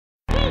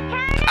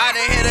I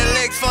done hit the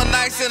licks 4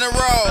 nights in a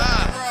row.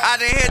 I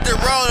done hit the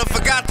road and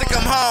forgot to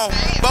come home.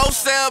 Both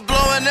cell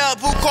blowing up,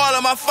 who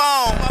calling my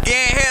phone?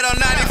 Getting hit on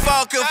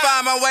 94, couldn't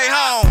find my way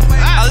home.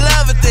 I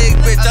love a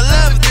thick bitch, I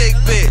love a thick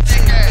bitch.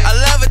 I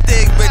love a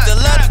thick bitch, I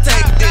love to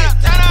take dick.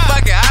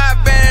 Fuck it, I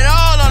bet it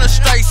all on a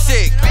straight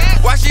sick.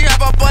 Why she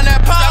hop up on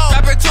that pole?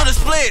 Drop it to the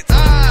splits.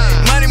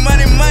 Money,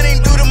 money, money,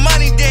 do the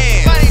money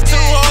dance. 2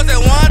 hoes at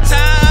one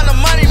time, the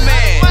money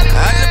man.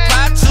 I just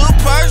bought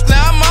 2 purse,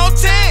 now I'm on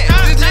 10.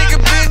 This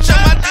nigga bitch on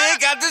my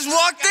dick, I just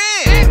walked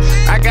in.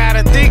 I got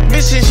a thick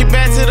bitch and she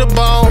bad to the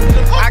bone.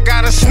 I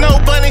got a snow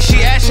bunny,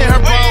 she ashing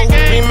her bow.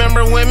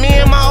 Remember when me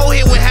and my old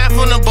hit with half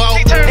on the boat?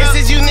 And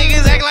since you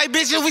niggas act like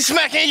bitches, we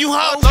smacking you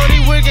hoes.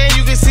 Lody Weirdgang,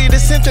 you can see the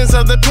symptoms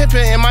of the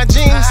pimpin' in my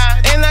jeans.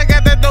 And I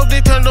got that dope,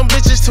 they turn them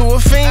bitches to a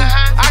fiend.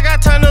 I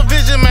got tunnel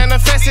vision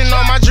manifesting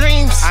all my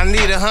dreams. I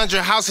need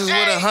 100 houses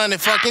with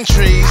 100 fucking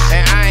trees.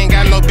 And I ain't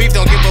got no beef,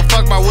 don't give a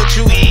fuck about what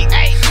you eat.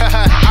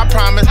 I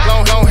promise,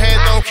 long head,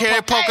 don't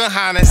carry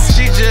Pocahontas.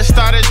 She just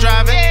started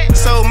driving,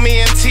 so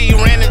me and T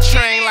ran the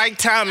train like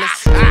Thomas.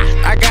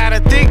 I got a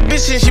thick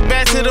bitch and she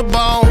bad to the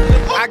bone.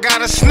 I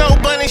got a snow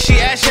bunny, she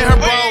ashing her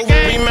bow.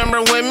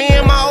 Remember when me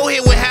and my old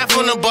hit with half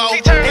on the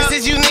boat? And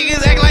since you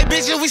niggas act like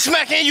bitches, we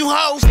smacking you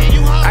hoes.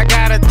 I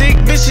got a thick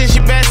bitch and she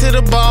bad to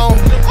the bone.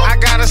 I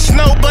got a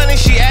snow bunny,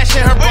 she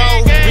ashing her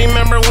bow.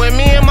 Remember when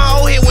me and my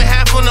old hit with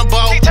half on the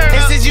boat?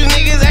 And since you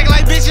niggas act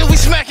like bitches, we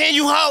smacking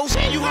you hoes.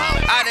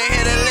 I done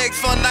hit the licks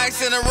 4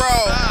 nights in a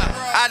row.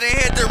 I done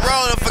hit the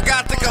road and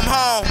forgot to come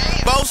home.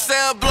 Both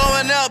cell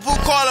blowing up, who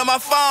calling my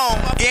phone?